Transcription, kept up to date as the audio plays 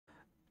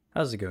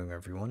How's it going,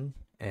 everyone,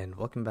 and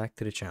welcome back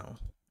to the channel.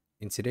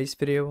 In today's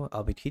video,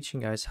 I'll be teaching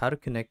you guys how to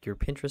connect your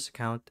Pinterest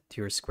account to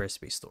your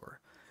Squarespace store.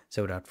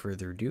 So without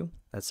further ado,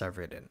 let's dive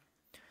right in.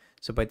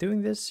 So by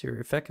doing this, you're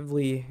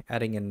effectively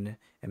adding an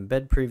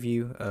embed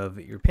preview of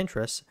your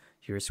Pinterest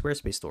to your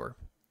Squarespace store.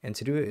 And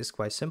to do it is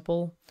quite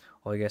simple.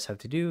 All you guys have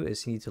to do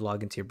is you need to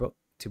log into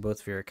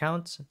both of your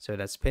accounts. So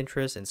that's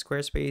Pinterest and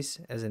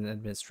Squarespace as an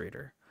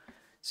administrator.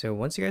 So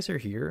once you guys are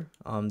here,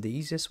 the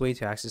easiest way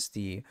to access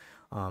the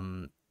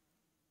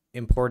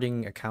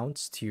importing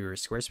accounts to your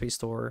Squarespace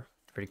store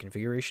for the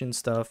configuration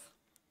stuff,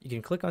 you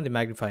can click on the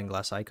magnifying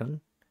glass icon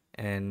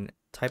and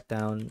type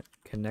down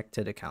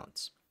connected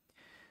accounts.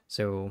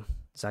 So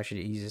it's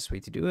actually the easiest way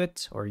to do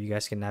it, or you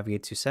guys can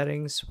navigate to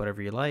settings,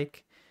 whatever you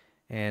like,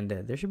 and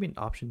there should be an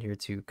option here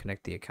to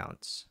connect the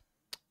accounts.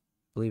 I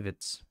believe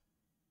it's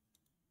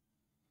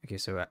okay.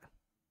 So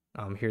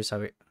here's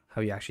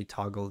how you actually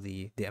toggle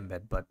the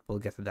embed, but we'll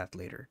get to that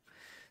later.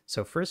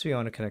 So first we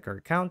want to connect our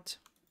account.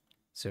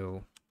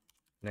 So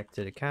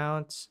connected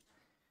accounts,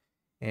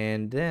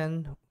 and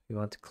then we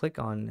want to click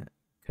on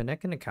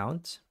connect an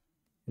account,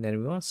 and then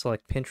we want to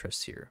select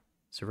Pinterest here.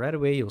 So right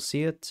away you'll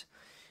see it,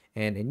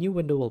 and a new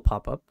window will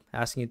pop up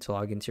asking you to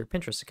log into your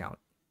Pinterest account.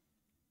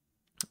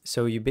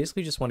 So you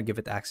basically just want to give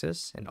it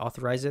access and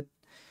authorize it.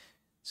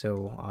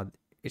 So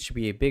it should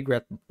be a big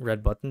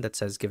red button that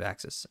says give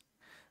access.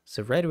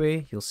 So right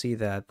away you'll see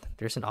that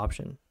there's an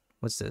option.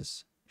 What's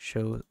this?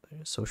 Show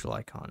social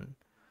icon.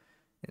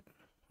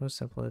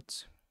 Most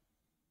templates.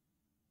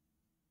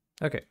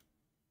 Okay,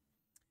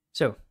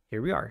 so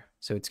here we are.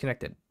 So it's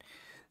connected.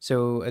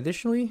 So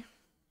additionally,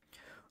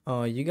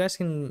 you guys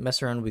can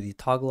mess around with the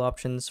toggle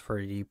options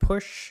for the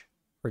push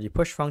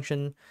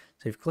function.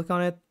 So if you click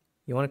on it,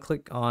 you want to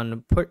click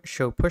on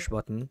show push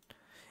button,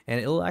 and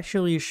it'll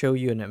actually show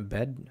you an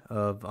embed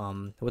of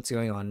what's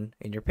going on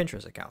in your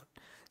Pinterest account.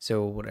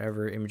 So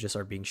whatever images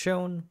are being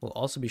shown will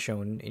also be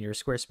shown in your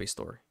Squarespace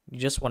store. You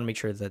just want to make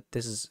sure that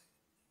this is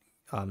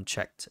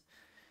checked.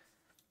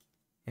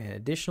 And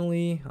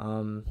additionally,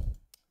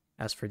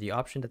 as for the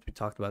option that we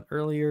talked about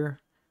earlier,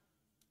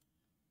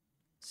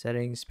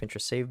 settings,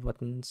 Pinterest save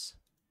buttons,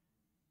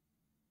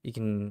 you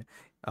can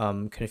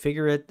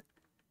configure it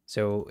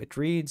so it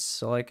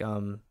reads like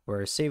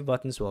where save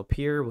buttons will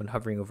appear when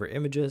hovering over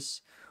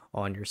images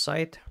on your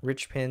site,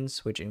 rich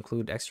pins, which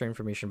include extra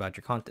information about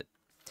your content.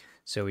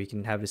 So you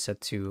can have this set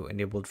to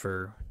enabled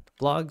for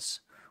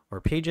blogs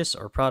or pages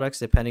or products,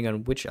 depending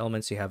on which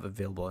elements you have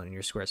available in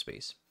your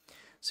Squarespace.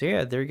 So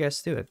yeah, there you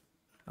guys do it.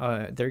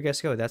 There you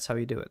guys go. That's how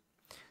you do it.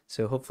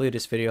 So hopefully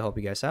this video helped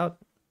you guys out.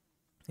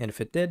 And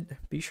if it did,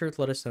 be sure to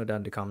let us know down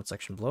in the comment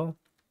section below.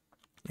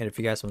 And if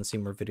you guys want to see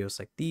more videos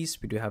like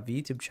these, we do have a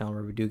YouTube channel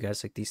where we do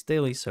guys like these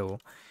daily. So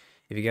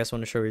if you guys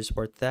want to show your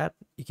support to that,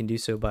 you can do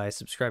so by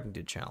subscribing to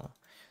the channel.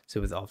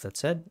 So with all of that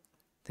said,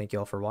 thank you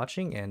all for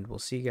watching, and we'll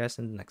see you guys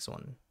in the next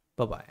one.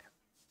 Bye-bye.